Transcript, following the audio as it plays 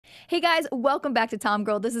Hey guys, welcome back to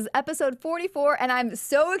TomGirl. This is episode 44, and I'm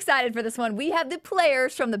so excited for this one. We have the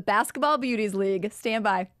players from the Basketball Beauties League. Stand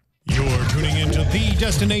by. You're tuning into the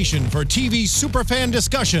destination for TV superfan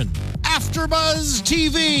discussion, AfterBuzz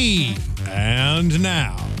TV. And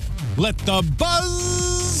now, let the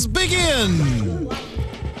buzz begin.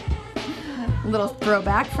 A little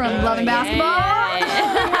throwback from Love and Basketball.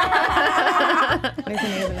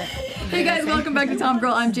 Hey guys, welcome back to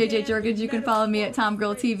TomGirl. I'm JJ Jurgens. You can follow me at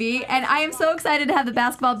TomGirl TV. And I am so excited to have the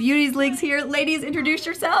Basketball Beauties Leagues here. Ladies, introduce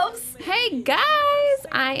yourselves. Hey guys,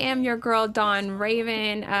 I am your girl Dawn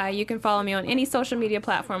Raven. You can follow me on any social media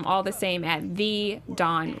platform, all the same at the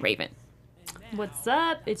Dawn Raven. What's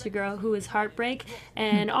up? It's your girl who is Heartbreak,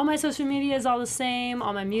 and all my social media is all the same.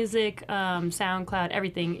 All my music, SoundCloud,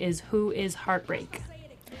 everything is who is Heartbreak.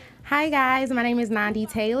 Hi guys, my name is Nandi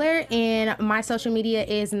Taylor, and my social media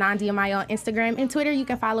is Nandi Amiya on Instagram and Twitter. You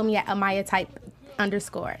can follow me at AmiyaType_.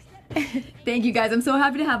 Thank you guys. I'm so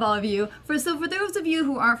happy to have all of you. For those of you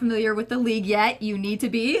who aren't familiar with the league yet, you need to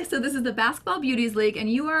be. So this is the Basketball Beauties League, and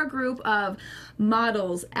you are a group of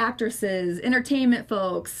models, actresses, entertainment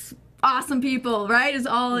folks, awesome people, right? Is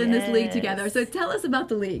all in this league together. So tell us about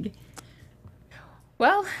the league.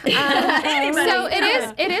 Well, so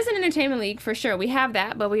it is an entertainment league for sure. We have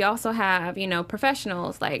that, but we also have,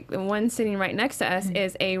 professionals. Like the one sitting right next to us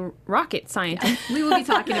is a rocket scientist. We will be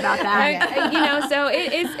talking about that. So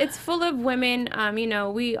it's full of women.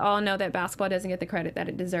 We all know that basketball doesn't get the credit that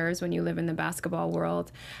it deserves when you live in the basketball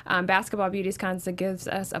world. Basketball Beauties kind of gives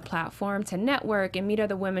us a platform to network and meet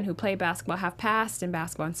other women who play basketball, have passed in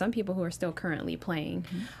basketball, and some people who are still currently playing.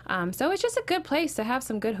 So it's just a good place to have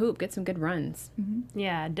some good hoop, get some good runs.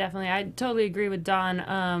 Yeah, definitely. I totally agree with Dawn.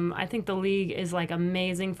 I think the league is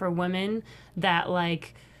amazing for women that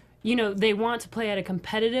they want to play at a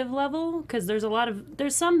competitive level, because there's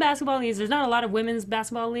some basketball leagues. There's not a lot of women's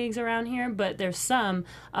basketball leagues around here, but there's some,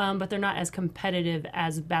 but they're not as competitive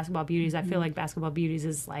as Basketball Beauties. I feel like Basketball Beauties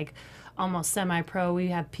is almost semi-pro. We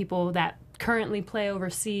have people that currently play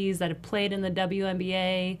overseas that have played in the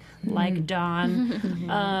WNBA, like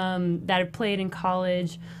Dawn, that have played in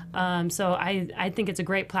college. So I think it's a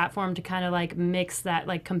great platform to kind of mix that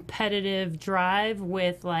competitive drive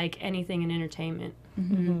with anything in entertainment.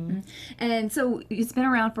 And so it's been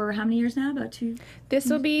around for how many years now? About 2? This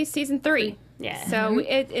will be season 3. Yeah. So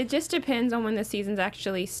it just depends on when the seasons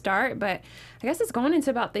actually start, but I guess it's going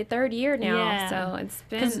into about the 3rd year now. Yeah. So it's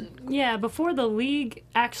been... before the league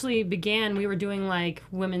actually began, we were doing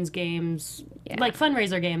women's games,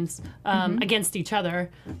 fundraiser games against each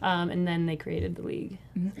other, and then they created the league.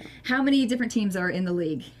 How many different teams are in the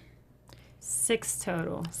league? 6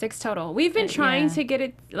 total. 6 total. We've been trying to get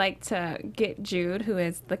it, to get Jude, who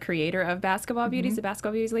is the creator of Basketball Beauties, the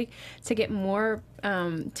Basketball Beauties League, to get more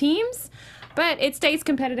teams. But it stays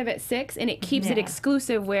competitive at 6, and it keeps it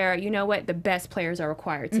exclusive where, the best players are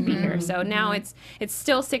required to be here. So now it's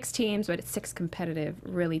still 6 teams, but it's 6 competitive,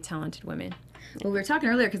 really talented women. Well, we were talking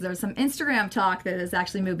earlier because there was some Instagram talk that is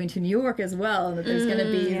actually moving to New York as well, and that there's going to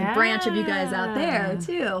be a branch of you guys out there,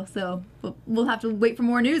 too. So we'll have to wait for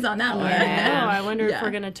more news on that one. Yeah. I wonder if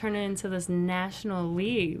we're going to turn it into this national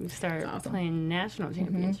league. We start playing national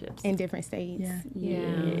championships. In different states.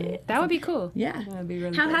 Yeah. That would be cool. Yeah. That would be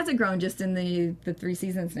really How cool. has it grown just in the 3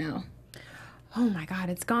 seasons now? Oh my God,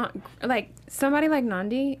 it's gone. Somebody like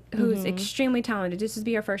Nandi, who's extremely talented. This would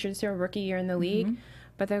be her first year, this is her rookie year in the league.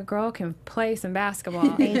 But the girl can play some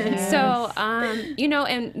basketball. So,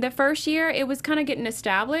 and the first year, it was kind of getting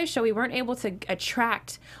established, so we weren't able to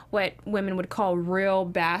attract what women would call real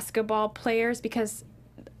basketball players, because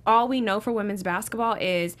all we know for women's basketball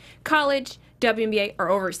is college, WNBA,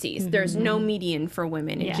 or overseas. There's no median for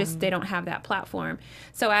women. They don't have that platform.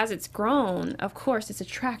 So as it's grown, of course, it's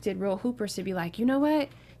attracted real hoopers to be like, you know what?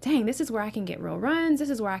 Dang, this is where I can get real runs.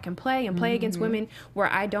 This is where I can play and play against women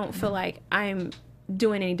where I don't feel like I'm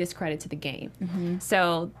doing any discredit to the game.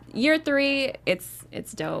 So year 3, it's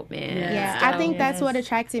dope, man. Yeah, I think that's what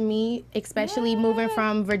attracted me, especially moving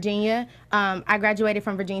from Virginia. I graduated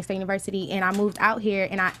from Virginia State University, and I moved out here,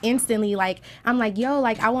 and I instantly I'm like, yo,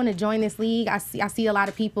 I want to join this league. I see a lot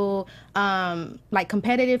of people,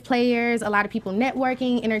 competitive players, a lot of people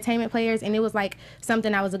networking, entertainment players, and it was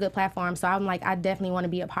something that was a good platform. So I'm I definitely want to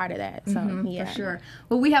be a part of that. So For sure.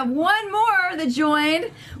 Well, we have one more that joined.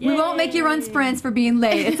 Yay. We won't make you run sprints for being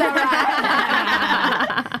late. It's all right.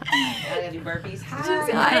 I gotta do burpees.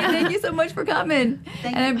 Hi, thank you so much for coming.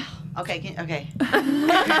 Thank you. Okay.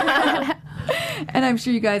 And I'm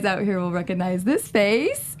sure you guys out here will recognize this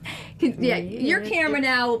face. Yeah, your camera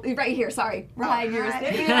now, right here, sorry. Right here.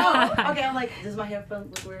 Okay, I'm like, does my headphone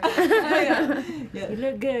look weird? You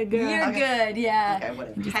look good, girl. You're good, yeah. Okay,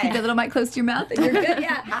 whatever. Just keep that little mic close to your mouth and you're good,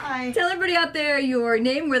 yeah. Hi. Tell everybody out there your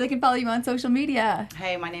name, where they can follow you on social media.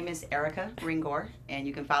 Hey, my name is Erika Ringor, and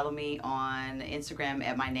you can follow me on Instagram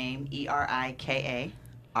at my name, ErikaRingor.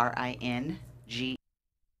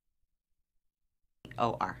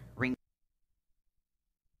 Ringor.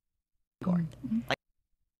 Like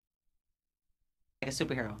a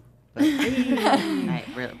superhero. But,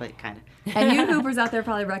 but kind of. And you Hoopers out there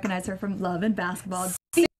probably recognize her from Love and Basketball.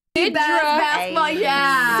 Sidra. Basketball,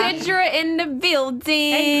 yeah. Sidra in the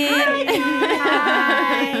building.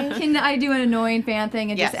 Hi. Can I do an annoying fan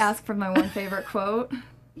thing and Yes. just ask for my one favorite quote?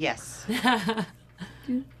 Yes. Do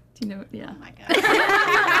you know? Yeah. Oh my God.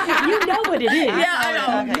 You know what it is. Yeah, I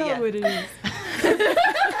know. Okay, You know what it is.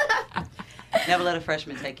 Never let a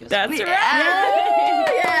freshman take your That's spot. right.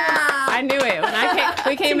 Yeah. I knew it. When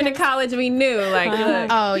we came into college, we knew, like, look,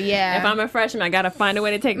 Oh yeah. if I'm a freshman, I got to find a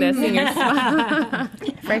way to take that senior spot.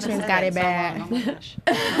 Freshmen got it bad. Oh my gosh.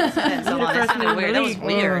 That sounded weird. That was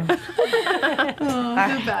weird.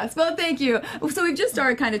 The best. Well, thank you. So we've just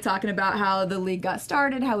started kind of talking about how the league got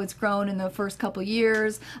started, how it's grown in the first couple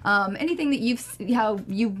years. Anything that how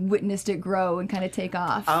you've witnessed it grow and kind of take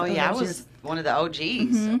off? Oh over yeah, I those was years? one of the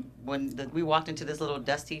OGs when we walked into this little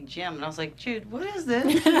dusty gym, and I was like, Jude, what is this?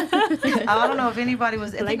 I don't know if anybody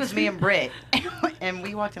was. I think it was me and Britt, and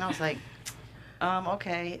we walked in. I was like,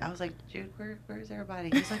 okay. I was like, Jude, where's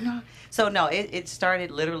everybody? He's like, no. So no, it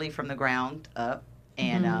started literally from the ground up,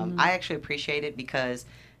 and I actually appreciate it because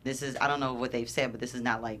this is, I don't know what they've said, but this is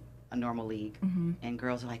not like a normal league, and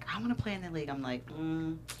girls are like, I want to play in that league. I'm like,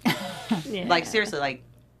 Yeah. like seriously, like.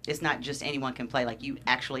 It's not just anyone can play. Like, you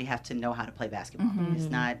actually have to know how to play basketball. It's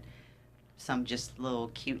not some just little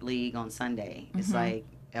cute league on Sunday. It's like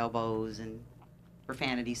elbows and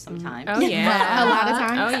profanities sometimes. Oh, yeah. A lot of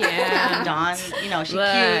times. Oh, yeah. Dawn, you know, she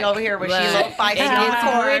Look, cute over here, but she a little feisty It on the gets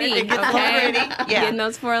court. gritty, It gets a little okay? gritty. Yeah. Getting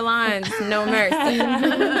those 4 lines, no mercy.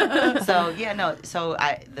 So yeah, no. So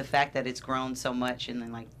the fact that it's grown so much, and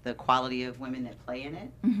then like the quality of women that play in it,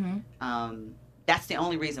 that's the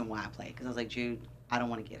only reason why I play. Because I was like, Jude, I don't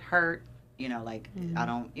want to get hurt. You know, like I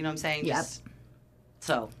don't. You know what I'm saying? Yep. Just,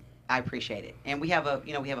 so I appreciate it, and we have a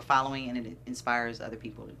following, and it inspires other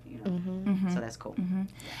people. So that's cool.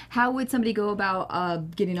 How would somebody go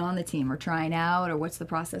about getting on the team or trying out, or what's the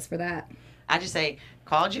process for that? I just say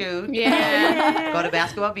call Jude. Yeah. Go to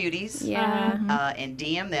Basketball Beauties. Yeah. And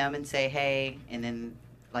DM them and say hey, and then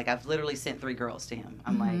like I've literally sent 3 girls to him.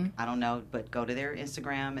 I'm like, I don't know, but go to their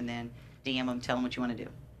Instagram and then DM them, tell them what you want to do.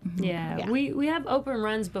 Yeah. We have open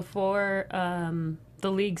runs before the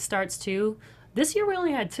league starts too. This year we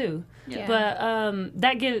only had 2, but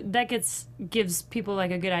that gives people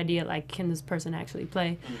like a good idea, like, can this person actually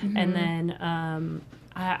play? And then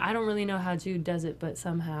I don't really know how Jude does it, but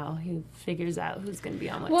somehow he figures out who's going to be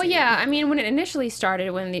on what Well, team. yeah. I mean, when it initially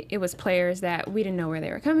started, when it was players that we didn't know where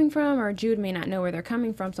they were coming from, or Jude may not know where they're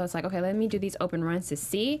coming from, so it's like, okay, let me do these open runs to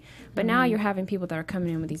see. But now you're having people that are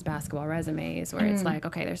coming in with these basketball resumes, where it's like,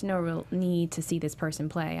 okay, there's no real need to see this person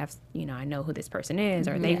play. I know who this person is,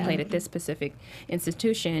 or they played at this specific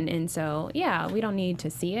institution, and so we don't need to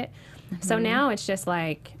see it. So now it's just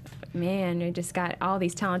like, man, you just got all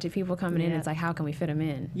these talented people coming in. It's like, how can we fit them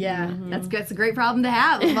in? Yeah, that's good. It's a great problem to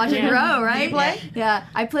have. Watch it grow, right? You play? Yeah,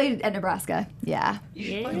 I played at Nebraska. Yeah. You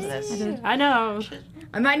should play with us. I know.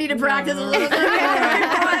 I might need to practice a little bit more.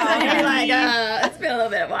 It's been a little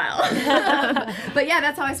bit a while. But yeah,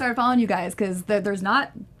 that's how I started following you guys, because there's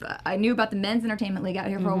not, I knew about the men's entertainment league out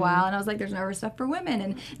here for a while, and I was like, there's never stuff for women.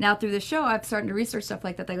 And now through the show, I've started to research stuff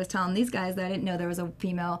like that. I was telling these guys that I didn't know there was a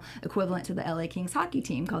female equivalent to the LA Kings hockey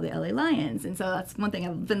team called the LA Lions. And so that's one thing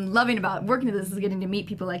I've been loving about working with this, is getting to meet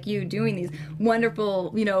people like you doing these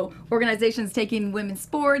wonderful, organizations taking women's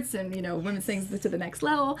sports and, women's things to the next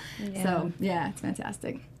level. So yeah, it's fantastic.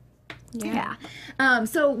 Yeah.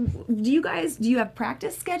 So do you have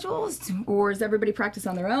practice schedules, or does everybody practice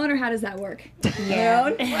on their own, or how does that work?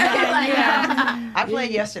 Yeah. I played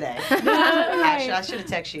yesterday. I should have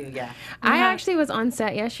texted you. Yeah. I actually was on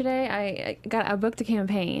set yesterday. I booked a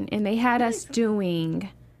campaign, and they had us doing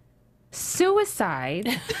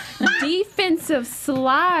suicide defensive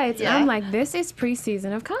slides. Yeah. And I'm like, this is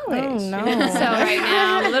preseason of college. Oh, no. So right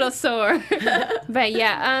now I'm a little sore. But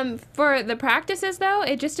yeah, for the practices though,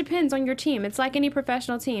 it just depends on your team. It's like any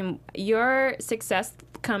professional team. Your success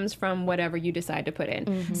comes from whatever you decide to put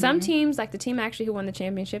in. Some teams, like the team actually who won the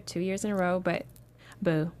championship 2 years in a row, but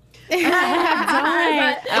boo. Yeah,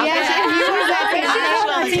 you was at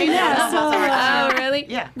Oh, really?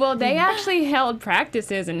 Yeah. Yeah. Well, they actually held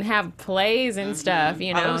practices and have plays and stuff,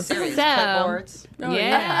 you know. Oh, serious. So, Clipboards.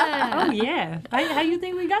 yeah. Oh yeah. How you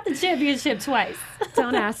think we got the championship twice?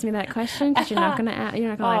 Don't ask me that question because you're not gonna.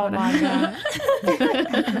 You're not gonna Oh like what my I god.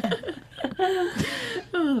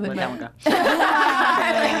 Where'd that one go?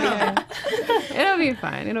 It'll be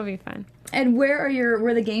fun. It'll be fun. And where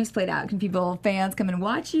are the games played out? Can fans come and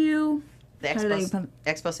watch you? The How do they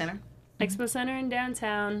Expo Center. Expo Center in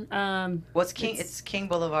downtown. It's King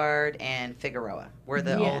Boulevard and Figueroa, where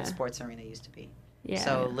the Yeah. old sports arena used to be. Yeah.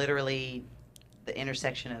 So literally, the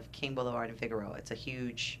intersection of King Boulevard and Figueroa. It's a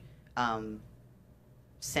huge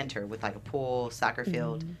center with like a pool, soccer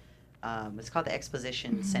field. It's called the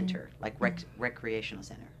Exposition Center, like recreational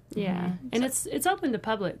center. Yeah, and it's open to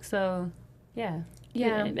public, so yeah.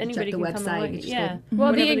 Yeah. Anybody the can come website, and look. just Yeah.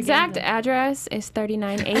 Well, Whatever the exact games address is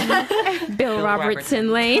 3980 Bill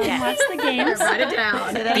Robertson Lane. are. Watch the games. Write it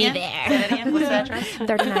down. Say that again. Say that again. What's the address?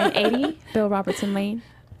 3980 Bill Robertson Lane.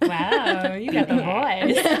 Wow, you got the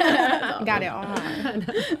voice. Got it on.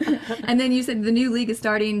 And then you said the new league is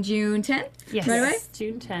starting June 10th? Yes. Right away?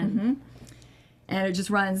 June 10th. And it just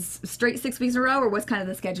runs straight 6 weeks in a row, or what's kind of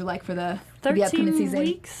the schedule like for the upcoming 13 season?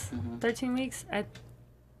 weeks. 13 weeks.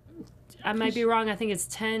 I might be wrong. I think it's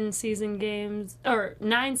 10 season games or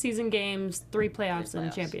 9 season games, 3 playoffs,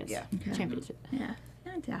 and playoffs, champions. yeah. Championship. Yeah,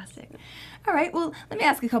 fantastic. All right, well, let me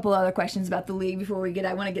ask a couple other questions about the league before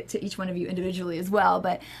I want to get to each one of you individually as well.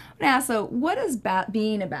 But I'm going to ask, so what does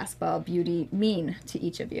being a basketball beauty mean to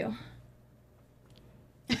each of you?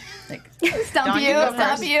 Stump Dawn, you, you go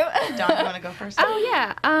stump first. you. Dawn, you want to go first? Oh,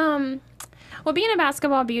 yeah. Well, being a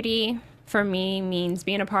basketball beauty for me means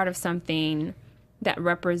being a part of something that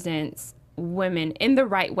represents women in the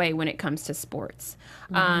right way when it comes to sports.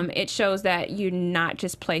 It shows that you're not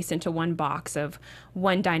just placed into one box of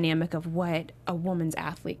one dynamic of what a woman's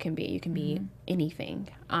athlete can be. You can be anything.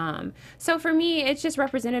 So for me, it's just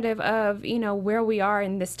representative of, where we are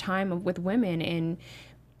in this time with women and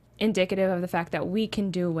indicative of the fact that we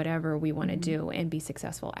can do whatever we want to do and be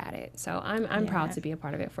successful at it. So I'm proud to be a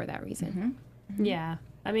part of it for that reason. Yeah.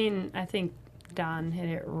 I mean, I think Don hit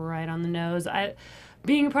it right on the nose.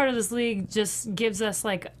 Being a part of this league just gives us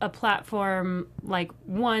like a platform, like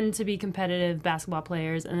 1, to be competitive basketball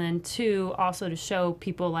players, and then 2, also to show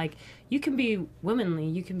people like you can be womanly,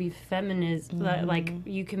 you can be feminist, like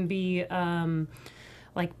you can be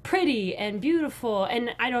like pretty and beautiful.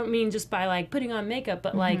 And I don't mean just by like putting on makeup,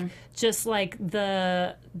 but like just like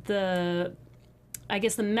the I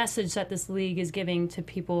guess the message that this league is giving to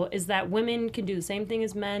people is that women can do the same thing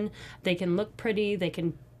as men. They can look pretty. They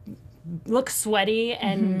can look sweaty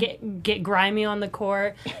and get grimy on the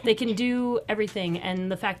court. They can do everything. And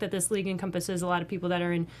the fact that this league encompasses a lot of people that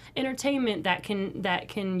are in entertainment that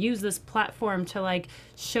can use this platform to like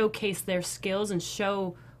showcase their skills and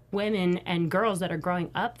show women and girls that are growing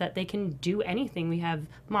up that they can do anything. We have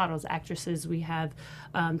models, actresses, we have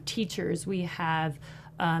teachers, we have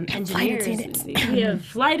engineers, we have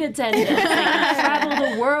flight attendants. They can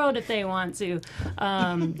travel the world if they want to.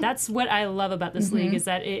 That's what I love about this league, is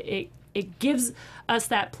that it gives us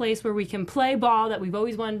that place where we can play ball that we've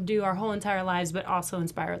always wanted to do our whole entire lives, but also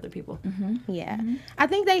inspire other people. Yeah. I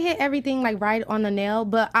think they hit everything like right on the nail,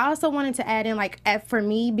 but I also wanted to add in like for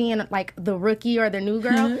me being like the rookie or the new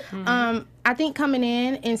girl, I think coming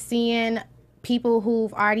in and seeing people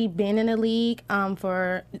who've already been in the league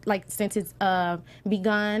for like since it's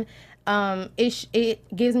begun,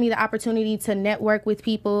 it gives me the opportunity to network with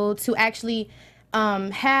people, to actually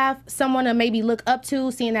have someone to maybe look up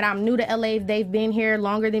to, seeing that I'm new to LA, they've been here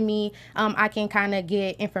longer than me. I can kind of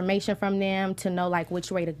get information from them to know like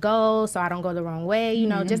which way to go so I don't go the wrong way,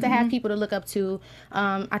 just to have people to look up to.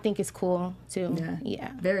 I think it's cool too.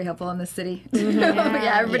 Yeah. Very helpful in the city.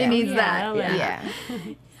 Yeah, everybody needs that. LA. Yeah.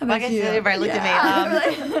 Like I said, everybody looked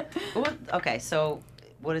at me. Okay, so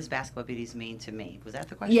what does Basketball Beauties mean to me? Was that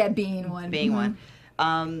the question? Yeah, being one. Being one.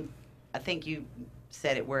 I think you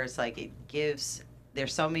said it where it's like it gives,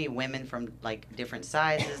 there's so many women from like different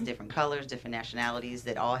sizes, different colors, different nationalities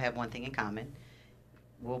that all have one thing in common.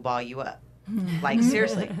 We'll ball you up. Like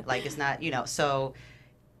seriously, like it's not, so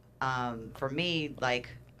for me, like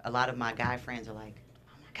a lot of my guy friends are like,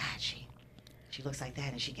 oh my God, she looks like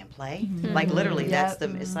that and she can play. Like literally that's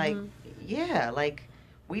it's like, yeah, like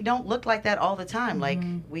we don't look like that all the time. Like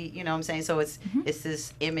we, you know what I'm saying? So it's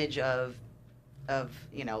this image of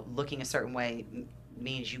looking a certain way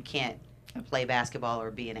means you can't play basketball or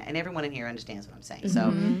be in it. And everyone in here understands what I'm saying.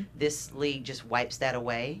 So this league just wipes that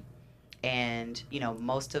away. And,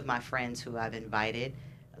 most of my friends who I've invited,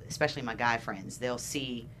 especially my guy friends, they'll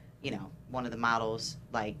see, one of the models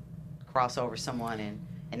like cross over someone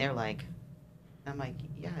and they're like, I'm like,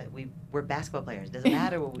 yeah, we're basketball players. Doesn't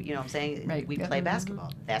matter what you know what I'm saying? Right. We play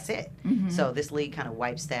basketball. That's it. So this league kind of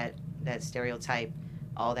wipes that stereotype,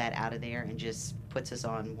 all that out of there, and just puts us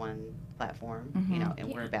on one platform, you know,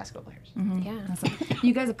 and we're basketball players. Yeah. Awesome.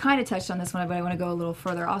 You guys have kind of touched on this one, but I want to go a little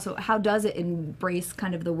further. Also, how does it embrace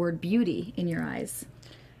kind of the word beauty in your eyes?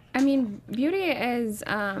 I mean, beauty is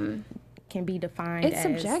Can be defined it's as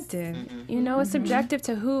subjective. You know, it's subjective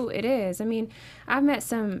to who it is. I mean, I've met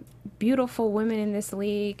some beautiful women in this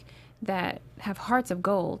league that have hearts of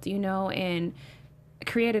gold, you know, and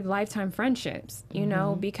created lifetime friendships, you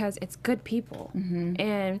know, because it's good people.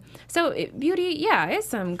 And so beauty, yeah, it's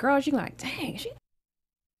some girls you like, dang, she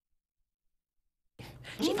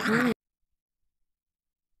fine.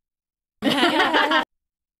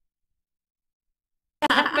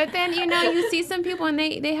 But then, you know, you see some people and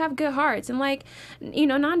they have good hearts. And like, you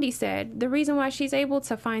know, Nandi said, the reason why she's able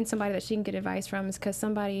to find somebody that she can get advice from is because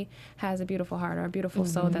somebody has a beautiful heart or a beautiful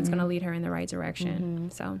soul that's going to lead her in the right direction.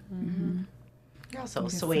 So. You're so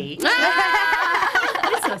sweet.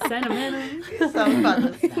 It's so sentimental. So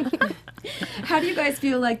fun. How do you guys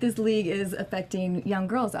feel like this league is affecting young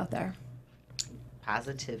girls out there?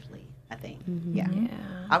 Positively, I think. Yeah.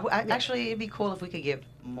 Actually, it'd be cool if we could get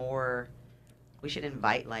more. We should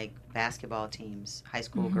invite like basketball teams, high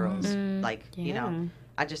school girls, like you know.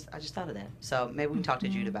 I just thought of that. So maybe we can talk to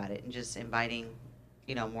Jude about it and just inviting,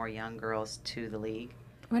 you know, more young girls to the league.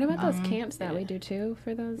 What about those camps that we do too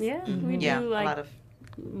for those? Yeah, we do Yeah, a like lot of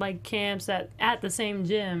camps at the same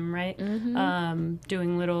gym, right?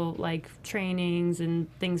 Doing little like trainings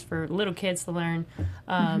and things for little kids to learn.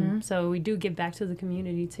 So we do give back to the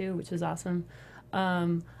community too, which is awesome.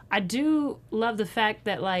 I do love the fact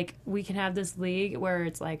that like we can have this league where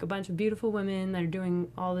it's like a bunch of beautiful women that are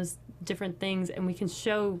doing all this different things, and we can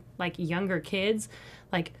show like younger kids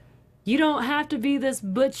like you don't have to be this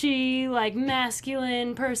butchy like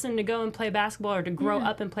masculine person to go and play basketball or to grow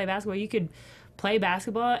up and play basketball. You could play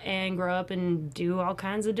basketball and grow up and do all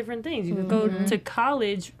kinds of different things. You could go to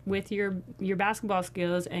college with your basketball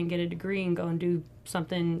skills and get a degree and go and do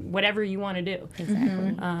something, whatever you want to do.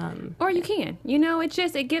 Exactly. Or you can. You know, it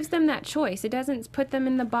gives them that choice. It doesn't put them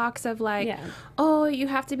in the box of like, oh, you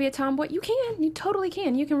have to be a tomboy. You can. You totally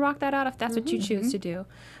can. You can rock that out if that's what you choose to do.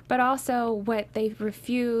 But also what they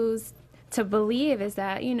refuse to believe is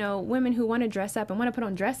that, you know, women who want to dress up and want to put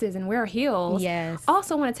on dresses and wear heels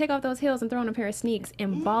also want to take off those heels and throw on a pair of sneaks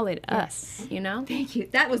and ball it up, you know? Thank you.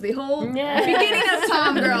 That was the whole beginning of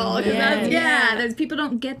TomGirl. There's people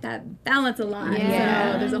don't get that balance a lot. So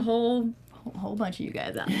there's a whole bunch of you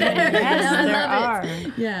guys out there. Yes, there are.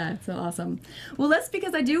 Yeah, so awesome. Well,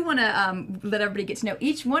 because I do want to let everybody get to know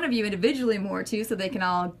each one of you individually more, too, so they can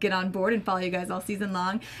all get on board and follow you guys all season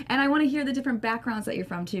long. And I want to hear the different backgrounds that you're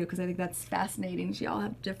from, too, because I think that's fascinating. You all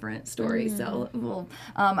have different stories. So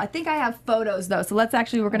I think I have photos, though, so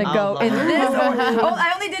we're going to go in this order.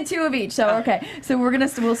 I only did 2 of each, so okay. So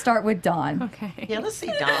we'll start with Dawn. Okay. yeah. Let's see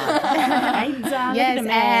Dawn. Hey, Dawn, yes, look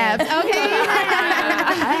at the abs.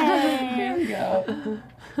 Okay. Here we go.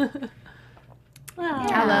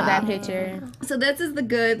 I love that picture. So this is the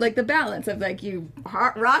good, like the balance of like you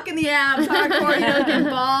rocking the abs, hardcore, you know, looking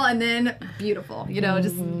ball, and then beautiful, you know,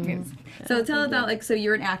 just. So tell about like, so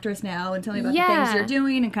you're an actress now, and tell me about the things you're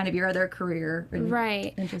doing and kind of your other career. And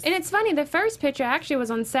it's funny, the first picture actually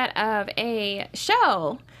was on set of a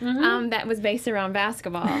show that was based around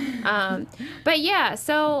basketball. But yeah,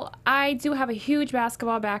 so I do have a huge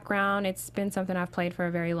basketball background. It's been something I've played for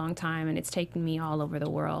a very long time, and it's taken me all over the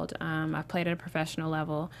world. I've played at a professional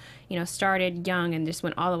level, you know, started young and just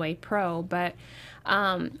went all the way pro. But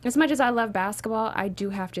as much as I love basketball, I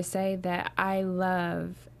do have to say that I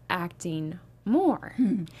love acting more.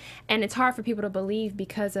 And it's hard for people to believe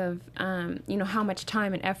because of you know, how much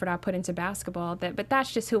time and effort I put into basketball, but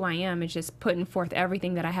that's just who I am. It's just putting forth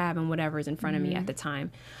everything that I have and whatever is in front of me at the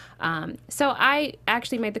time. So I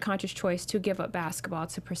actually made the conscious choice to give up basketball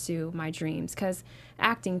to pursue my dreams, because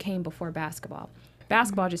acting came before basketball.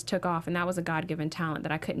 Basketball just took off, and that was a God-given talent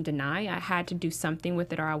that I couldn't deny. I had to do something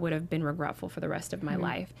with it, or I would have been regretful for the rest of my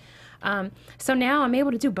life. So now I'm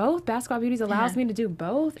able to do both. Basketball Beauties allows me to do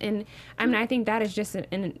both. And I mean, I think that is just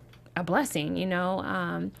a blessing, you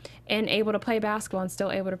know, and able to play basketball and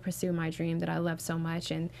still able to pursue my dream that I love so much.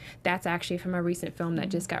 And that's actually from a recent film that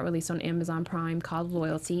just got released on Amazon Prime called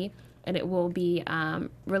Loyalty. And it will be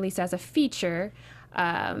released as a feature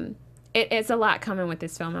it's a lot coming with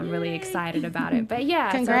this film. I'm really excited about it. But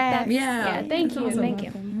yeah, Congrats. yeah, thank you, thank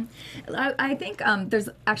you. I think there's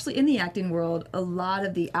actually in the acting world a lot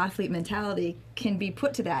of the athlete mentality can be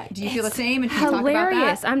put to that. Do you feel the same? And can you talk about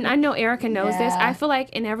that? I know Erika knows this. Yeah. I feel like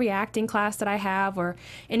in every acting class that I have or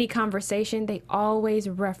any conversation, they always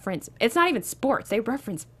reference, it's not even sports, they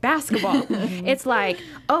reference basketball. It's like,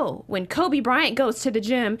 oh, when Kobe Bryant goes to the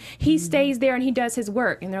gym, he stays there and he does his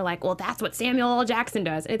work. And they're like, well, that's what Samuel L. Jackson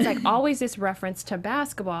does. It's like always this reference to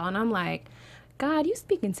basketball. And I'm like, God, you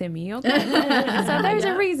speaking to me, okay? So there's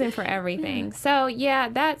a reason for everything. So yeah,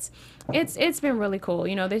 it's been really cool.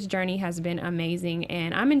 You know, this journey has been amazing,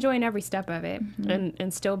 and I'm enjoying every step of it.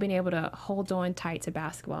 And still being able to hold on tight to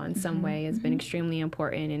basketball in some way has been extremely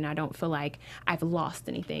important, and I don't feel like I've lost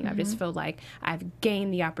anything. I just feel like I've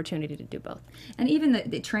gained the opportunity to do both. And even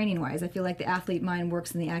the training wise, I feel like the athlete mind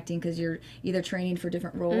works in the acting because you're either training for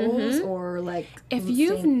different roles or like if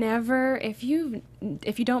you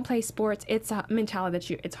don't play sports, it's a mentality that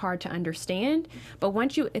it's hard to understand. But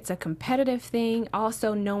once it's a competitive thing,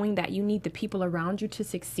 also knowing that you need the people around you to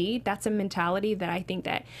succeed, that's a mentality that I think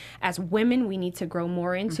that as women we need to grow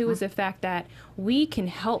more into, is the fact that we can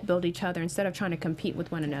help build each other instead of trying to compete with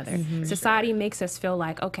one another. Society makes us feel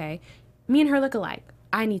like, okay, me and her look alike,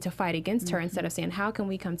 I need to fight against her, instead of saying, how can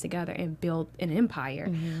we come together and build an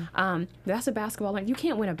empire? That's a basketball. You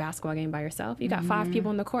can't win a basketball game by yourself. You got 5 people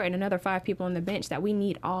on the court and another 5 people on the bench that we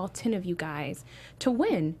need all 10 of you guys to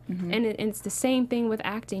win. And it's the same thing with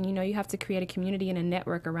acting. You know, you have to create a community and a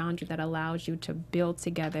network around you that allows you to build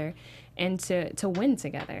together and to win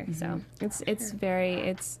together. So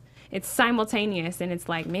it's simultaneous, and it's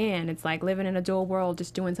like, man, it's like living in a dual world,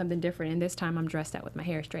 just doing something different. And this time I'm dressed up with my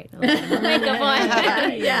hair straight and a little bit of makeup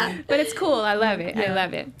on. Yeah. But it's cool. I love it. I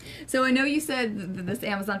love it. So I know you said this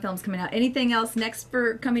Amazon film's coming out. Anything else next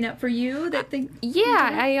coming up for you that think? Yeah,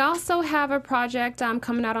 I also have a project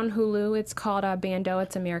coming out on Hulu. It's called Bando.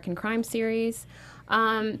 It's American Crime Series.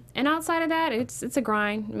 And outside of that, it's a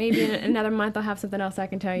grind. Maybe in another month I'll have something else I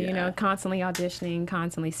can tell you. You know, constantly auditioning,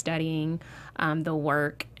 constantly studying the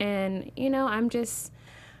work, and you know, I'm just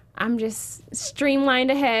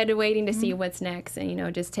streamlined ahead, waiting to see what's next, and you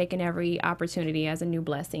know, just taking every opportunity as a new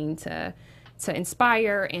blessing to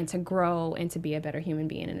inspire and to grow and to be a better human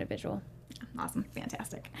being and individual. Awesome.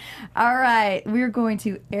 Fantastic. All right. We're going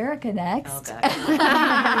to Erika next. Oh,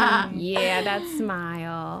 God. Yeah, that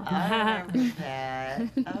smile. I remember that.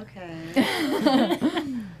 Okay.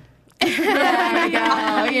 There we go.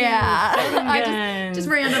 Yeah. I just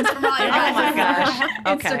random from all your guys' my gosh.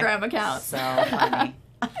 Okay. Instagram accounts. So funny.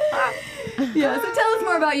 Yeah, so tell us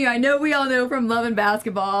more about you. I know we all know from Love and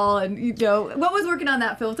Basketball, and you know, what was working on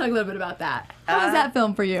that film? Talk a little bit about that. How was that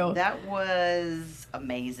film for you? That was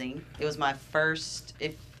amazing. It was my first,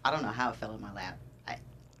 I don't know how it fell in my lap.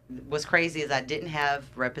 What's crazy is I didn't have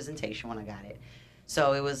representation when I got it.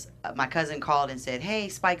 So it was, my cousin called and said, hey,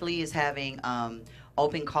 Spike Lee is having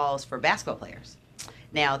open calls for basketball players.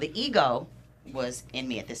 Now, the ego was in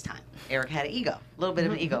me at this time. Erika had an ego, a little bit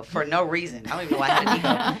of an ego for no reason. I don't even know why I had an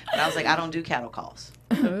ego. But I was like, I don't do cattle calls.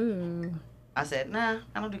 Ooh. I said, nah,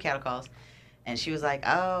 I don't do cattle calls. And she was like,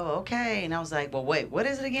 oh, okay. And I was like, well, wait, what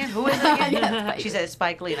is it again? Who is it again? She said,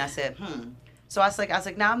 Spike Lee. And I said, So I was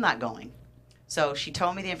like, nah, I'm not going. So she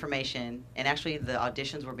told me the information, and actually the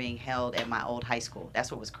auditions were being held at my old high school. That's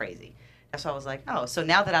what was crazy. That's why I was like, oh. So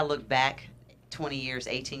now that I look back 20 years,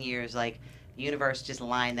 18 years, like, the universe just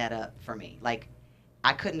lined that up for me. Like,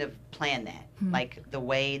 I couldn't have planned that. Like, the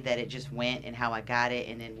way that it just went and how I got it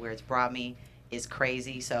and then where it's brought me is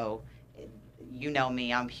crazy. So, you know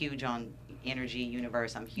me, I'm huge on energy,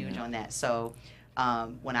 universe. I'm huge on that. So,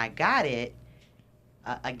 when I got it,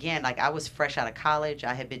 again, like, I was fresh out of college.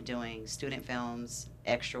 I had been doing student films,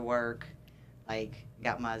 extra work, like,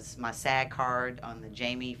 got my SAG card on the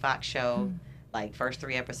Jamie Foxx show, like, first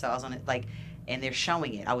 3 episodes on it, like, and they're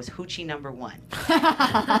showing it. I was Hoochie #1.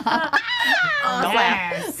 Don't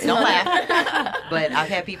laugh. Don't laugh. But I've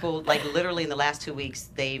had people, like, literally in the last 2 weeks,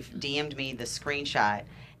 they've DM'd me the screenshot,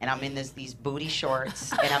 and I'm in these booty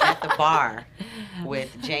shorts, and I'm at the bar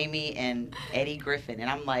with Jamie and Eddie Griffin, and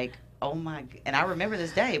I'm like, oh my, and I remember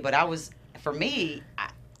this day, but I was, for me,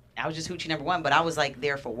 I was just Hoochie #1, but I was, like,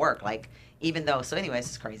 there for work, like, even though, so anyways,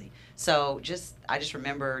 it's crazy. So I just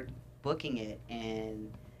remember booking it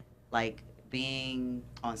and, like, being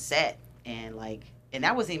on set and, like, and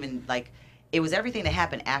that wasn't even, like, it was everything that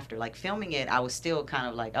happened after. Like, filming it, I was still kind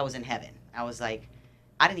of like, I was in heaven. I was like,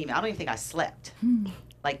 I don't even think I slept.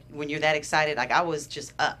 Like, when you're that excited, like, I was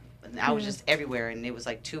just up. And I was just everywhere. And it was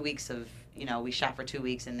like 2 weeks of, you know, we shot for 2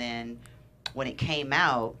 weeks. And then when it came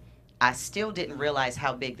out, I still didn't realize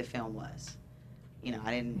how big the film was. you know,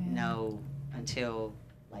 I didn't know until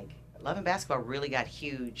like Love and Basketball really got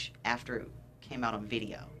huge after it came out on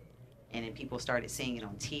video. And then people started seeing it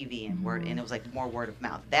on TV and word, and it was like more word of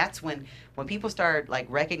mouth. That's when people started like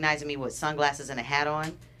recognizing me with sunglasses and a hat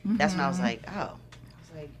on. That's when I was like, oh, I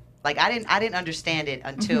was like I didn't understand it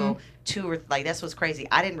until that's what's crazy.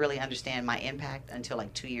 I didn't really understand my impact until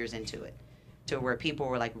like 2 years into it, to where people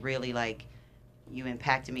were like really like, you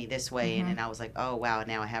impacted me this way, and then I was like, oh wow,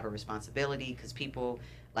 now I have a responsibility, because people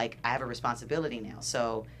like, I have a responsibility now.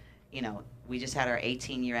 So, you know, we just had our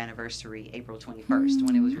 18-year anniversary, April 21st,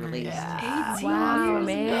 when it was released. Yeah. Wow,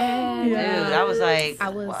 man. Dude, I was like, I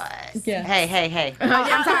was- what? Yeah. Hey.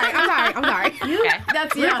 I'm sorry. Okay.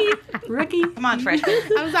 That's Rookie. Come on, freshman.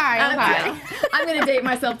 I'm sorry. I'm gonna date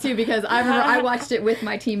myself too, because I remember I watched it with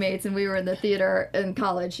my teammates and we were in the theater in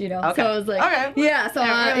college, you know. Okay. So I was like, Okay. yeah. So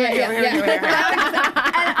Yeah.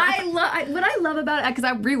 And what I love about it, because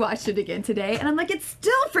I rewatched it again today, and I'm like, it's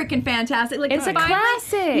still freaking fantastic. Like It's a finally-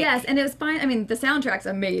 classic. Yes, and it was fine. I mean, the soundtrack's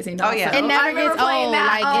amazing. Oh, yeah. also. It never I remember gets playing old.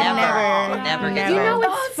 that. Like, Oh. it never gets You know old.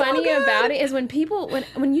 what's it's so funny good. about it is when people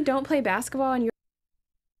when you don't play basketball and you're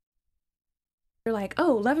like,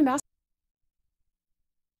 oh, Love and Basketball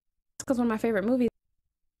is one of my favorite movies.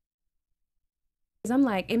 I'm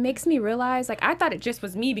like, it makes me realize, like, I thought it just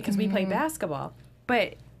was me because we play basketball,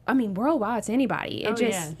 but I mean, worldwide, it's anybody. It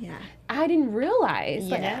just, Yeah. I didn't realize.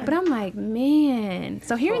 Like, Yeah. but I'm like, man.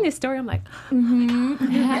 So hearing this story, I'm like, So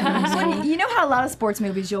you know how a lot of sports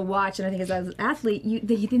movies you'll watch, and I think as an athlete,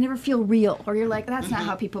 they never feel real, or you're like, that's not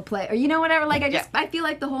how people play, or you know, whatever. Like I feel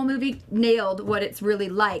like the whole movie nailed what it's really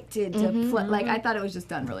like to play. Like I thought it was just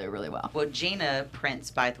done really, really well. Well, Gina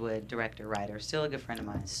Prince Bythewood, director, writer, still a good friend of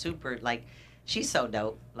mine. Super, like, she's so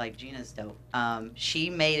dope. Like, Gina's dope. She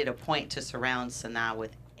made it a point to surround Sanaa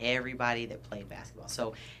with everybody that played basketball.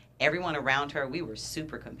 So everyone around her, we were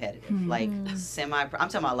super competitive. Like, I'm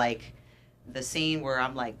talking about, like, the scene where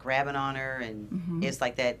I'm, like, grabbing on her, and it's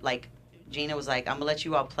like that. Like, Gina was like, I'm going to let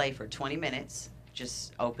you all play for 20 minutes,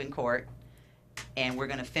 just open court, and we're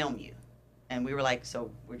going to film you. And we were like, so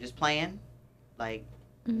we're just playing? Like,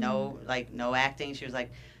 no acting. She was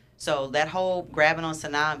like, so that whole grabbing on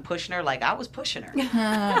Sanaa and pushing her, like, I was pushing her.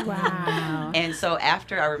 wow. And so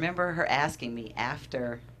I remember her asking me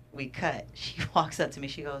after we cut, she walks up to me,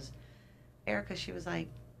 she goes, Erika, she was like,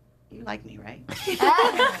 you like me, right?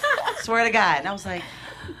 Swear to God. And I was like,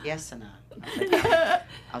 yes, Sanaa.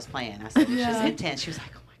 I was playing. I said, it's just intense. She was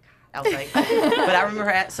like, oh my God. I was like, but I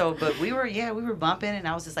remember her, but we were bumping, and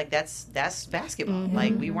I was just like, that's basketball.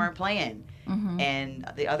 Like, we weren't playing. And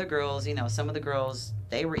the other girls, you know, some of the girls,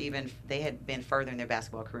 they had been further in their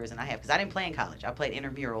basketball careers than I have, because I didn't play in college. I played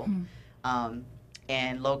intramural.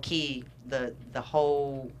 And low key, the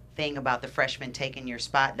whole thing about the freshman taking your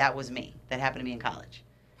spot, that was me. That happened to me in college.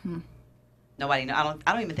 Nobody know.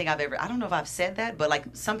 I don't even think I don't know if I've said that, but like,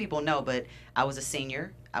 some people know, but I was a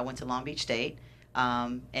senior. I went to Long Beach State,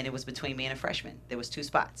 and it was between me and a freshman. There was 2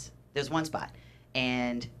 spots. There was 1 spot,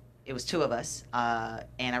 and it was 2 of us.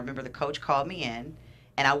 And I remember the coach called me in,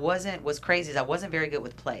 and what's crazy is I wasn't very good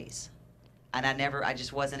with plays. And I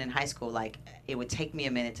just wasn't in high school. Like, it would take me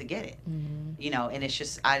a minute to get it, you know, and it's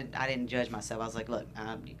just, I didn't judge myself. I was like, look,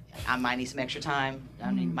 I might need some extra time.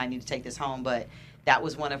 I might need to take this home. But that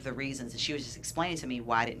was one of the reasons that she was just explaining to me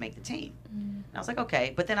why I didn't make the team. And I was like,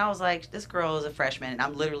 okay. But then I was like, this girl is a freshman, and I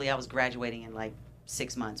was graduating in like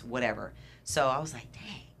 6 months, whatever. So I was like,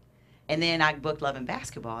 dang. And then I booked Love and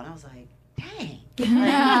Basketball, and I was like, dang.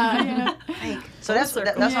 Like, so that's what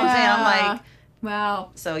I'm saying. I'm like, wow.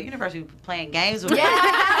 so university playing games with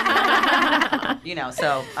you know,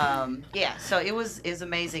 so so it was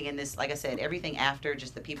amazing. And this, like I said, everything after,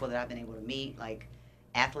 just the people that I've been able to meet, like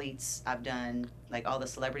athletes I've done, like all the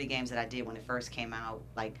celebrity games that I did when it first came out,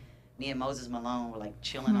 like me and Moses Malone were like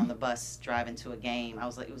chilling on the bus driving to a game.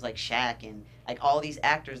 It was like Shaq and like all these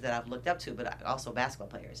actors that I've looked up to, but also basketball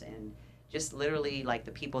players, and just literally like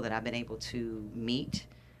the people that I've been able to meet,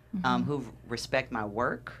 who respect my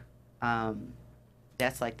work.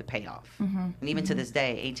 That's like the payoff. And even to this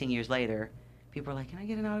day, 18 years later, people are like, can I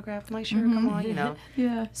get an autograph? I'm like, sure, come on, you know.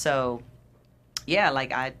 Yeah. So, yeah,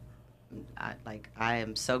 like I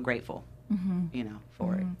am so grateful, you know,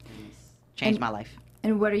 for it. It's changed my life.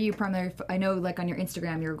 And what are you primarily, I know like on your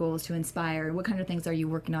Instagram, your goal is to inspire. What kind of things are you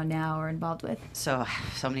working on now or involved with? So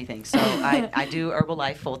many things. So I do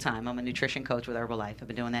Herbalife full time. I'm a nutrition coach with Herbalife. I've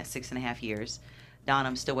been doing that 6.5 years. Don,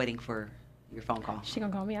 I'm still waiting for your phone call. She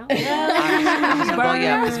gonna call me out? I'm just gonna blow you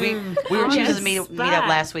up, because we were choosing to meet up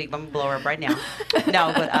last week, but I'm gonna blow her up right now.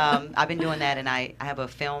 No, but I've been doing that, and I have a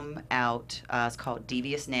film out. It's called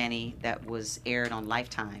Devious Nanny, that was aired on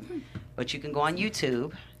Lifetime. But you can go on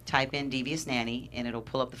YouTube type in Devious Nanny, and it'll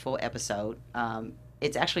pull up the full episode.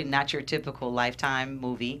 It's actually not your typical Lifetime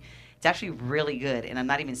movie. It's actually really good, and I'm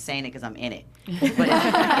not even saying it because I'm in it. But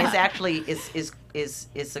it's actually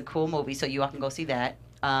it's a cool movie, so you all can go see that.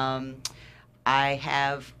 I'm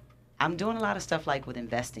doing a lot of stuff like with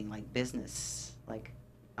investing, like business. Like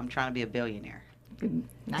I'm trying to be a billionaire.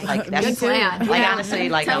 Nice. Like that's Good plan. like Yeah. honestly,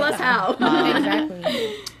 like Tell us how.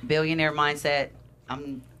 Exactly. Billionaire mindset.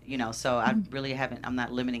 So I really haven't. I'm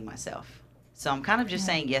not limiting myself. So I'm kind of just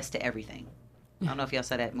saying yes to everything. I don't know if y'all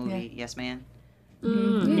saw that movie, Yes Man. Yeah.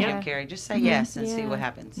 Jim Carrey. Just say yes and see what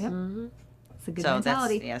happens. Yep. It's a good So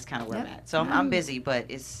mentality. that's kind of where Yep. I'm at. So I'm busy, but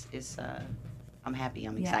it's I'm happy.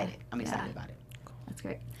 I'm excited. I'm excited Yeah. about it. That's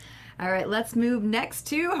great. All right, let's move next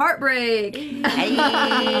to Heartbreak. Hey.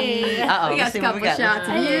 Uh-oh. We got Let's a see what couple we got. shots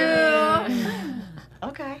of you.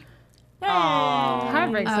 Okay.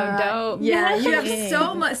 Heartbreak's so All right. dope. Yeah, you have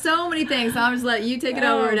so many things. So I'm just let you take it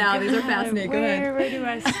over now. These are fascinating. Go ahead. Where do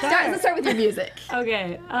I start? Let's start with your music.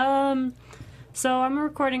 Okay. So I'm a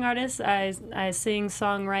recording artist. I sing,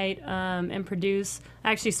 songwrite, and produce.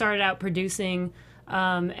 I actually started out producing,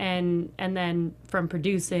 and then from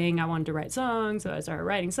producing, I wanted to write songs. So I started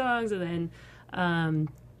writing songs, and then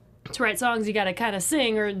to write songs, you got to kind of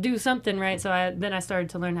sing or do something, right? So then I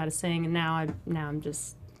started to learn how to sing, and now I'm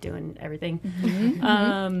just doing everything.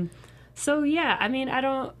 So yeah, I mean, I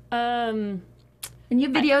don't. And you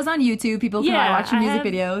have videos on YouTube. People can watch your music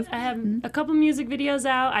videos. I have a couple music videos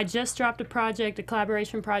out. I just dropped a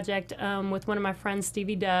collaboration project with one of my friends,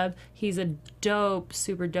 Stevie Dub. He's a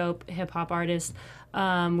super dope hip hop artist.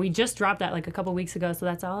 We just dropped that like a couple weeks ago, so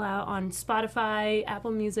that's all out on Spotify,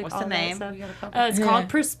 Apple Music, What's all the that name? stuff. You got a couple? It's called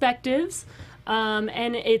Perspectives.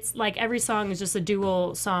 And it's like every song is just a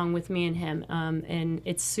dual song with me and him. And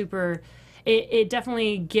it's super, it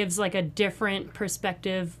definitely gives like a different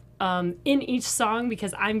perspective in each song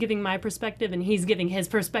because I'm giving my perspective and he's giving his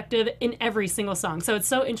perspective in every single song. So it's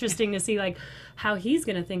so interesting to see like how he's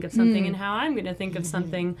going to think of something and how I'm going to think of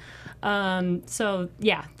something. So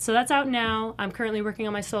that's out now. I'm currently working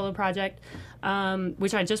on my solo project,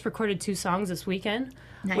 which I just recorded 2 songs this weekend.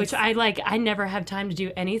 Nice. Which I never have time to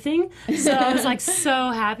do anything. So I was like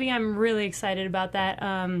so happy. I'm really excited about that.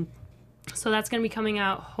 So that's going to be coming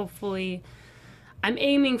out hopefully. I'm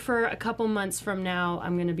aiming for a couple months from now.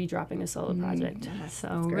 I'm going to be dropping a solo project. So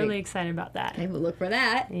really excited about that. Okay, we'll look for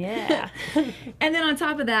that. Yeah. And then on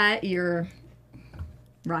top of that, your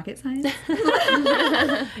rocket science.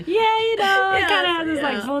 I kind of have this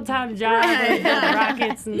like full-time job with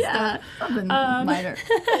rockets and stuff. Something minor.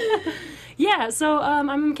 Yeah, so I'm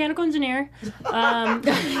a mechanical engineer. By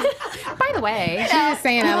the way, she was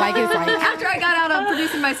saying that like it's like After I got out of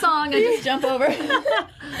producing my song, I just jump over.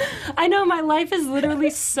 I know my life is literally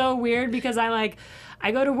so weird because I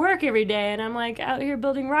go to work every day and I'm like out here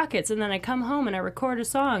building rockets, and then I come home and I record a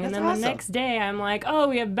song, and then the next day I'm like, oh,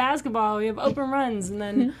 we have basketball, we have open runs, and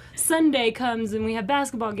then Sunday comes and we have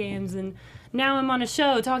basketball games, and now I'm on a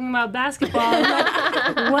show talking about basketball. I'm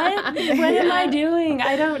like, what am I doing?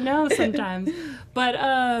 I don't know sometimes. But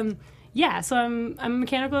so I'm a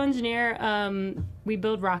mechanical engineer. We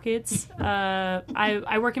build rockets.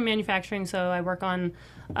 I work in manufacturing, so I work on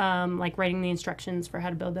like writing the instructions for how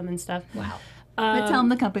to build them and stuff. Wow. But tell them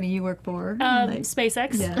the company you work for.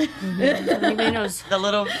 SpaceX. Yeah. Everybody knows. The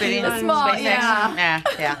little bitty small, SpaceX.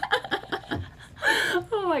 yeah.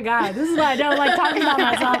 Oh my God, this is why I don't like talking about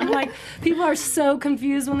myself. I'm like, people are so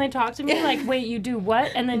confused when they talk to me. Like, wait, you do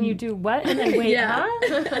what? And then you do what? And then wait,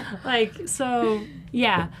 huh? Like, so,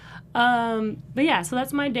 yeah. But yeah, so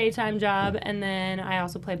that's my daytime job, and then I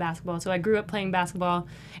also play basketball. So I grew up playing basketball.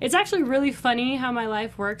 It's actually really funny how my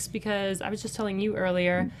life works because I was just telling you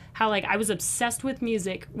earlier how like I was obsessed with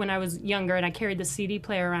music when I was younger, and I carried the CD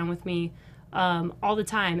player around with me all the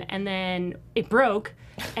time, and then it broke,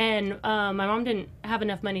 and my mom didn't have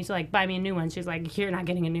enough money to like buy me a new one. She's like, you're not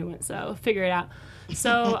getting a new one, so figure it out.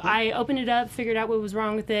 So I opened it up, figured out what was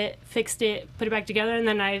wrong with it, fixed it, put it back together, and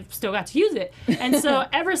then I still got to use it. And so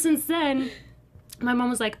ever since then, my mom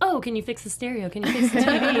was like, oh, can you fix the stereo? Can you fix the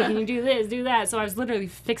TV? Can you do this, do that? So I was literally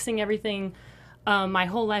fixing everything my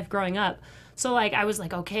whole life growing up. So like I was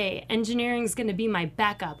like, okay, engineering's going to be my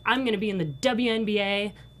backup. I'm going to be in the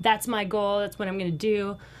WNBA. That's my goal. That's what I'm going to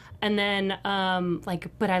do. And then,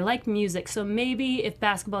 but I like music, so maybe if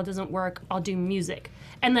basketball doesn't work, I'll do music.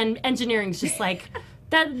 And then engineering's just like,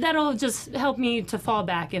 that'll just help me to fall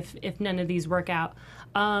back if none of these work out.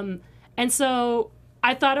 And so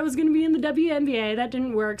I thought I was going to be in the WNBA. That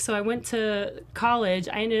didn't work, so I went to college.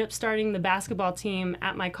 I ended up starting the basketball team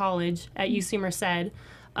at my college at UC Merced.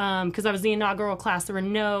 because I was the inaugural class. There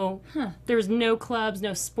was no clubs,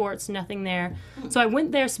 no sports, nothing there. So I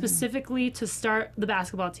went there specifically to start the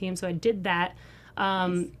basketball team. So I did that,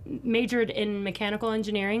 majored in mechanical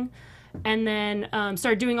engineering, and then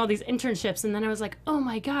started doing all these internships. And then I was like, oh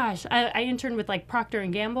my gosh, I interned with like Procter &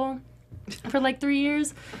 Gamble for like 3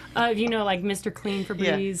 years. You know, like Mr. Clean,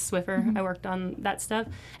 Febreze, Swiffer. I worked on that stuff.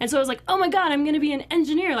 And so I was like, oh my God, I'm going to be an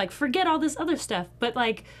engineer. Like, forget all this other stuff. But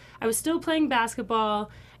like, I was still playing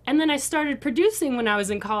basketball. And then I started producing when I was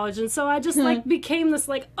in college. And so I just like became this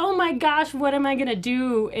like, oh my gosh, what am I going to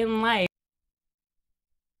do in life?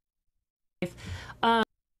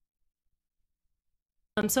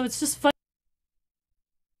 So it's just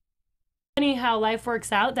funny how life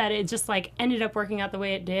works out, that it just like ended up working out the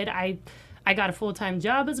way it did. I got a full-time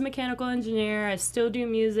job as a mechanical engineer. I still do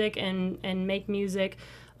music and make music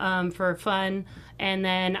for fun. And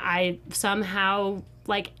then I somehow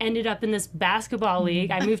like ended up in this basketball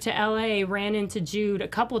league. I moved to LA, ran into Jude a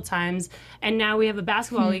couple times, and now we have a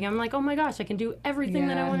basketball league. I'm like, oh my gosh, I can do everything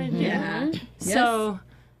that I want to do. Yeah. So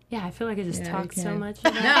yeah, I feel like I just talked so much.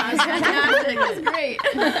 No, it's fantastic. It's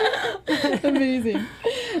great. Amazing.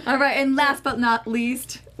 All right, and last but not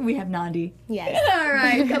least, we have Nandi. Yes. All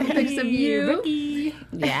right, a couple pictures of you. Rookie.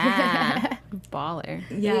 Yeah. Baller.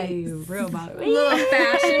 Yeah, Real baller. little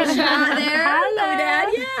fashion shot there. Hello, Dad.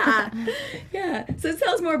 Yeah. Yeah. So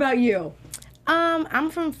tell us more about you. I'm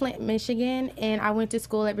from Flint, Michigan, and I went to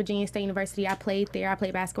school at Virginia State University. I played there. I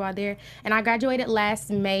played basketball there, and I graduated last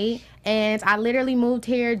May, and I literally moved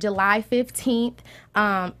here July 15th.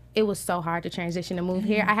 It was so hard to transition to move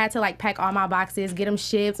here. I had to like pack all my boxes, get them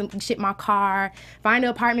shipped, ship my car, find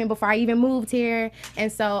an apartment before I even moved here. And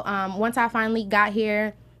so once I finally got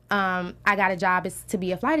here, I got a job as to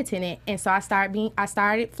be a flight attendant, and so I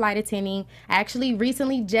started flight attending. I actually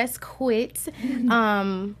recently just quit.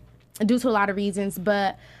 Due to a lot of reasons,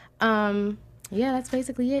 but yeah, that's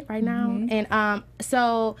basically it right now. And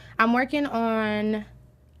so I'm working on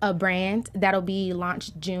a brand that'll be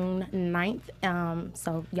launched June 9th.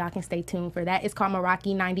 So y'all can stay tuned for that. It's called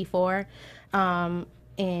Meraki 94.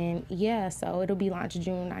 And yeah, so it'll be launched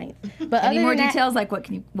June 9th. But Any more details? Like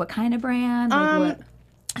what kind of brand? Like what?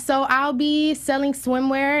 So I'll be selling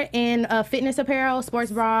swimwear and fitness apparel, sports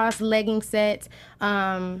bras, legging sets,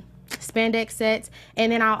 spandex sets,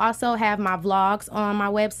 and then I'll also have my vlogs on my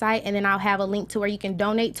website, and then I'll have a link to where you can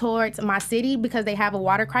donate towards my city because they have a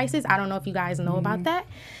water crisis. I don't know if you guys know about that.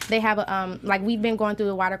 They have a like we've been going through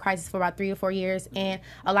the water crisis for about 3 or 4 years, and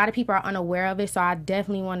a lot of people are unaware of it, so I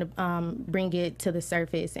definitely want to bring it to the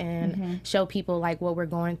surface and show people like what we're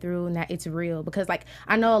going through and that it's real, because like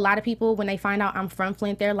I know a lot of people when they find out I'm from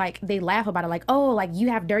Flint, they're like, they laugh about it, like, oh, like you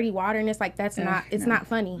have dirty water, and it's like that's not, it's not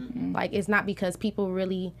funny. Like it's not, because people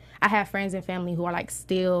really, I have friends and family who are like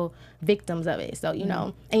still victims of it. So, you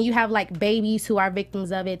know, and you have like babies who are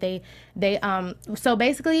victims of it. So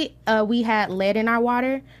basically we had lead in our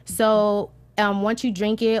water. So once you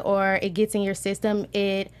drink it or it gets in your system,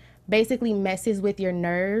 it basically messes with your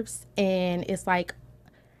nerves, and it's like,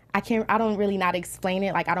 I don't really not explain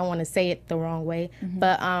it. Like, I don't want to say it the wrong way,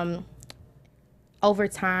 but over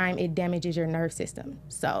time it damages your nerve system.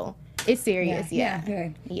 So it's serious. Yeah.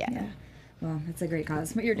 Well, it's a great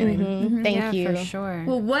cause, what you're doing. Thank you. For sure.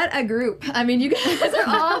 Well, what a group. I mean, you guys are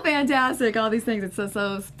all fantastic. All these things. It's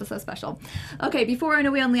so special. Okay, before, I know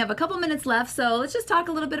we only have a couple minutes left, so let's just talk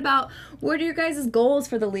a little bit about what are your guys' goals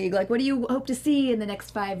for the league? Like, what do you hope to see in the next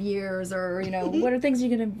 5 years? Or, you know, what are things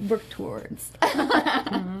you're going to work towards?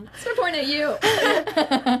 Let's point at you.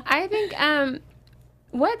 I think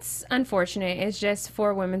what's unfortunate is just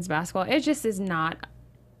for women's basketball, it just is not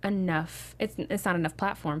enough. It's not enough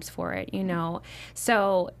platforms for it, you know.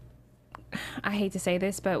 So I hate to say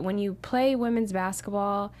this, but when you play women's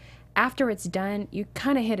basketball, after it's done, you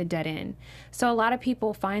kind of hit a dead end. So a lot of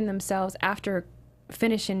people find themselves after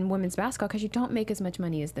finishing women's basketball, because you don't make as much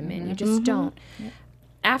money as the men. You just don't.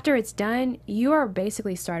 After it's done, you are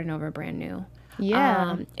basically starting over brand new.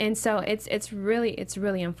 And so it's really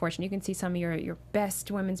unfortunate. You can see some of your best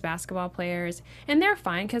women's basketball players, and they're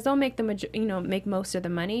fine because they'll make make most of the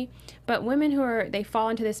money. But women who they fall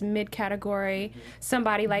into this mid category,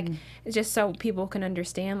 somebody like, just so people can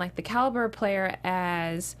understand, like the caliber player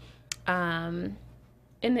as in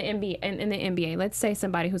the NBA. Let's say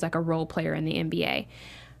somebody who's like a role player in the NBA,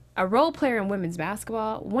 a role player in women's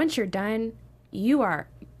basketball. Once you're done, you are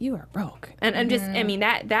broke. And I'm just, I mean,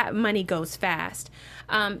 that money goes fast.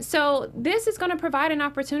 So this is going to provide an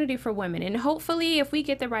opportunity for women. And hopefully if we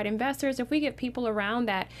get the right investors, if we get people around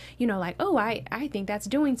that, you know, like, oh, I think that's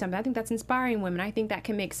doing something. I think that's inspiring women. I think that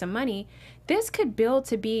can make some money. This could build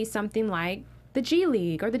to be something like the G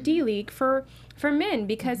League or the D League for men,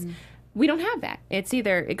 because we don't have that. It's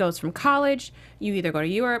either it goes from college, you either go to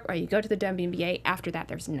Europe or you go to the WNBA. After that,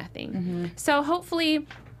 there's nothing. So hopefully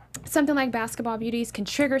something like Basketball Beauties can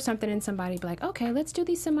trigger something in somebody, be like, okay, let's do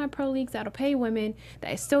these semi-pro leagues that'll pay women,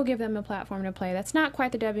 that still give them a platform to play. That's not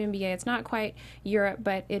quite the WNBA, it's not quite Europe,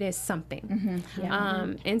 but it is something.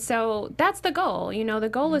 And so that's the goal. You know, the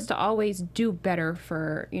goal is to always do better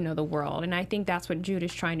for, you know, the world. And I think that's what Jude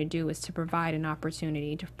is trying to do, is to provide an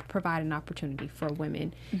opportunity for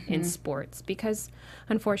women in sports. Because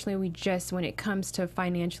unfortunately, we just, when it comes to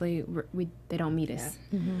financially, they don't meet us.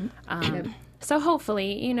 So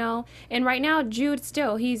hopefully, you know, and right now Jude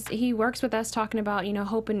still, he works with us talking about, you know,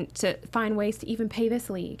 hoping to find ways to even pay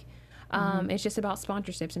this league. It's just about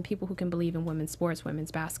sponsorships and people who can believe in women's sports,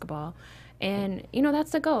 women's basketball. And, you know,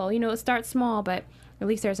 that's the goal. You know, it starts small, but at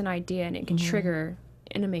least there's an idea and it can trigger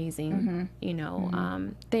an amazing, you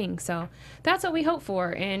know, thing. So that's what we hope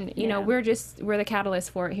for. And, you know, we're the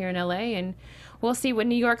catalyst for it here in LA, and we'll see what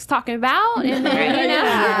New York's talking about. And then, you know.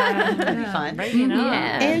 That'd be fun.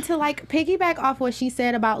 And to like piggyback off what she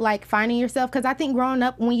said about like finding yourself, because I think growing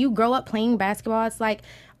up, when you grow up playing basketball, it's like,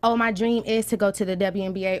 oh, my dream is to go to the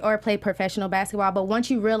WNBA or play professional basketball. But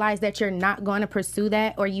once you realize that you're not going to pursue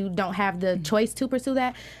that, or you don't have the choice to pursue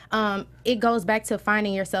that, it goes back to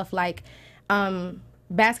finding yourself. Like,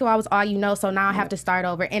 basketball was all you know, so now I have to start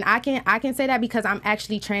over. And I can say that because I'm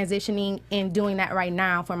actually transitioning and doing that right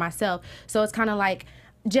now for myself. So it's kind of like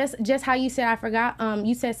just how you said, I forgot,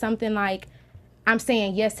 you said something like, I'm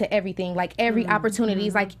saying yes to everything, like every opportunity.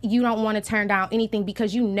 It's like you don't want to turn down anything,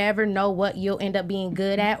 because you never know what you'll end up being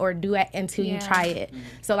good at or do it until you try it.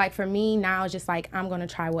 So like for me now, it's just like I'm going to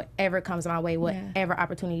try whatever comes my way, whatever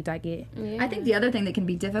opportunities I get. I think the other thing that can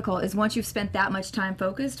be difficult is once you've spent that much time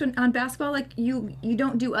focused on basketball, like you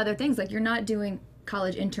don't do other things. Like you're not doing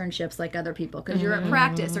college internships like other people because you're at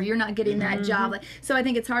practice or you're not getting that job. Like, so I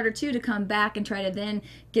think it's harder too to come back and try to then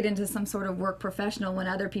get into some sort of work professional when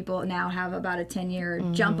other people now have about a 10-year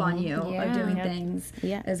jump on you of doing things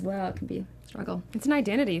as well. It can be a struggle. It's an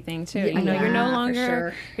identity thing too. You know, you're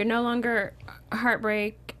no longer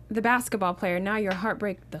Heartbreak the basketball player. Now you're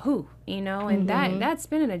Heartbreak the who, you know, and that's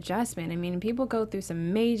been an adjustment. I mean, people go through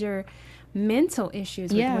some major mental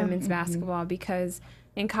issues with women's basketball, because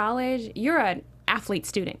in college you're an athlete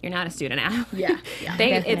student, you're not a student athlete.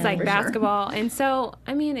 It's like basketball. And so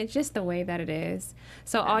I mean, it's just the way that it is.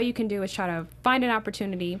 So all you can do is try to find an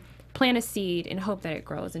opportunity, plant a seed, and hope that it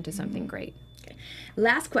grows into something great.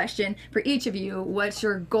 Last question for each of you: what's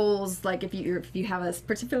your goals? Like, if you have a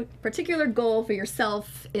particular goal for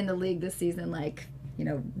yourself in the league this season, like, you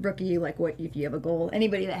know, rookie, like, what if you have a goal?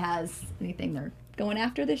 Anybody that has anything they're going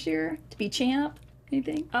after this year to be champ?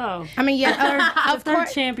 Anything? Oh, I mean, of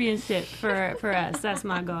course, championship for us. That's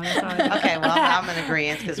my goal. That's all okay, well, I'm in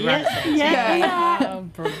agreement because we're on the same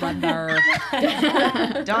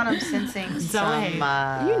team. Dawn, I'm sensing some.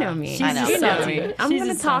 You know me. I know. You know me. I'm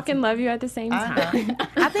going to talk and love you at the same time.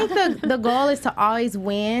 I think the goal is to always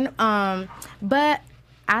win, but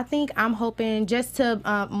I think I'm hoping just to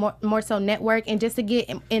more so network and just to get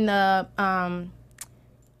in the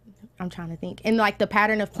I'm trying to think, in like the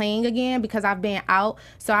pattern of playing again, because I've been out.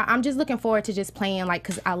 So I'm just looking forward to just playing, like,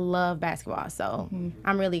 because I love basketball. So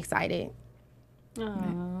I'm really excited.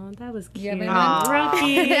 Oh, that was cute. Rookie. No,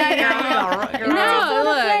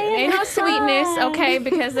 look, ain't no sweetness, okay,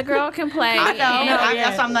 because the girl can play. I know.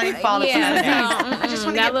 That's why I'm not even falling for I just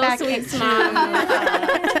want to get back sweet into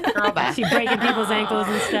smile. girl back. She breaking people's ankles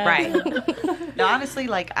and stuff. Right. No, honestly,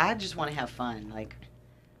 like, I just want to have fun. Like,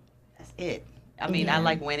 that's it. I mean, I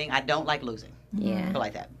like winning. I don't like losing. Yeah.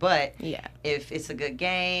 Like that. But if it's a good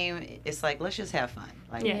game, it's like, let's just have fun.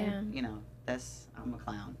 Like, you know, I'm a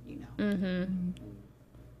clown, you know. I'm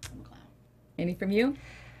a clown. Any from you?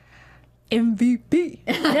 MVP.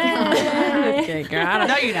 Okay, girl.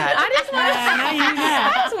 No, you're not. I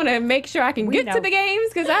just want to make sure I can get to the games,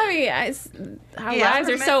 because I mean, our lives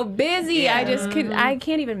are so busy. I just I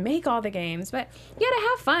can't even make all the games. But you gotta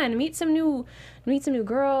have fun, meet some new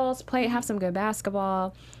girls, have some good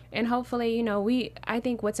basketball. And hopefully, you know, I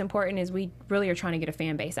think what's important is we really are trying to get a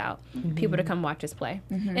fan base out, people to come watch us play.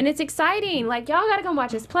 And it's exciting. Like, y'all got to come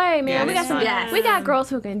watch us play, man. We got girls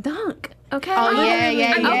who can dunk. Okay. Oh,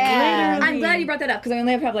 yeah. I'm glad you brought that up, because I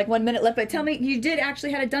only have like 1 minute left. But tell me, you did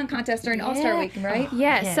actually had a dunk contest during All-Star Week, right?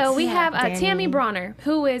 Yes. So we have Tammy Bronner,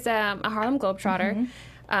 who is a Harlem Globetrotter.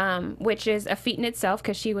 Which is a feat in itself,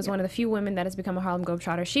 because she was one of the few women that has become a Harlem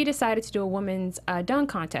Globetrotter. She decided to do a women's dunk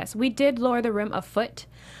contest. We did lower the rim a foot,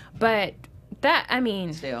 but that, I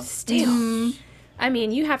mean, still. I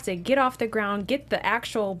mean, you have to get off the ground, get the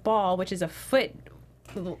actual ball, which is a foot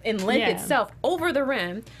in length Yeah. itself over the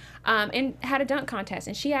rim, and had a dunk contest.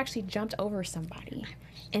 And she actually jumped over somebody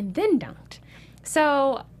and then dunked.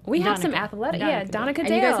 So we have some Donica. athletic. Donica. Yeah, Donica And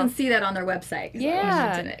you guys can Dale. see that on their website. 'cause I Yeah.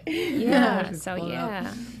 mentioned it. Yeah. So Pull it up.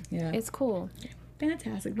 Yeah. it's cool.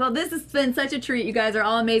 Fantastic. Well, this has been such a treat. You guys are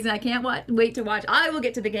all amazing. I can't wait to watch. I will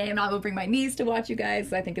get to the game. I will bring my niece to watch you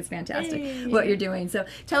guys. I think it's fantastic what you're doing. So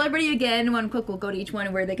tell everybody again, one quick, we'll go to each one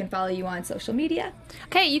and where they can follow you on social media.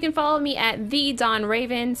 Okay, you can follow me at the Dawn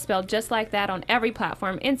Raven, spelled just like that, on every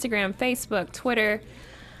platform: Instagram, Facebook, Twitter.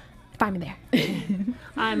 Find me there.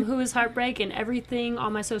 I'm Who is Heartbreak, and everything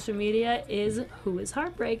on my social media is Who is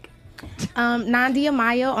Heartbreak. Nandi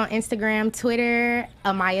Amiya on Instagram, Twitter,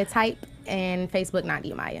 Amiya Type, and Facebook,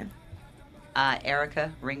 Nandi Amiya.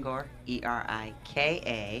 Erika Ringor,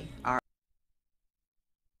 ErikaRingor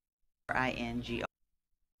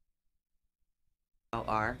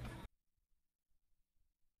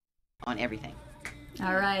on everything.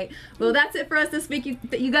 All right. Well, that's it for us this week.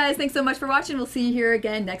 You guys, thanks so much for watching. We'll see you here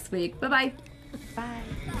again next week. Bye-bye. Bye.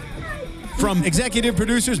 From executive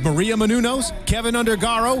producers Maria Menounos, Keven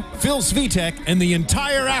Undergaro, Phil Svitek, and the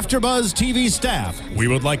entire AfterBuzz TV staff, we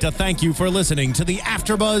would like to thank you for listening to the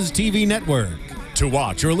AfterBuzz TV network. To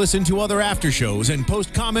watch or listen to other after shows and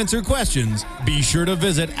post comments or questions, be sure to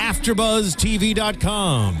visit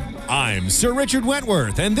AfterBuzzTV.com. I'm Sir Richard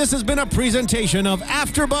Wentworth, and this has been a presentation of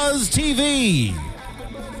AfterBuzz TV.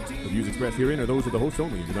 The views expressed herein are those of the hosts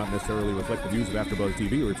only and do not necessarily reflect the views of AfterBuzz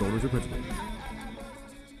TV or its owners or principals.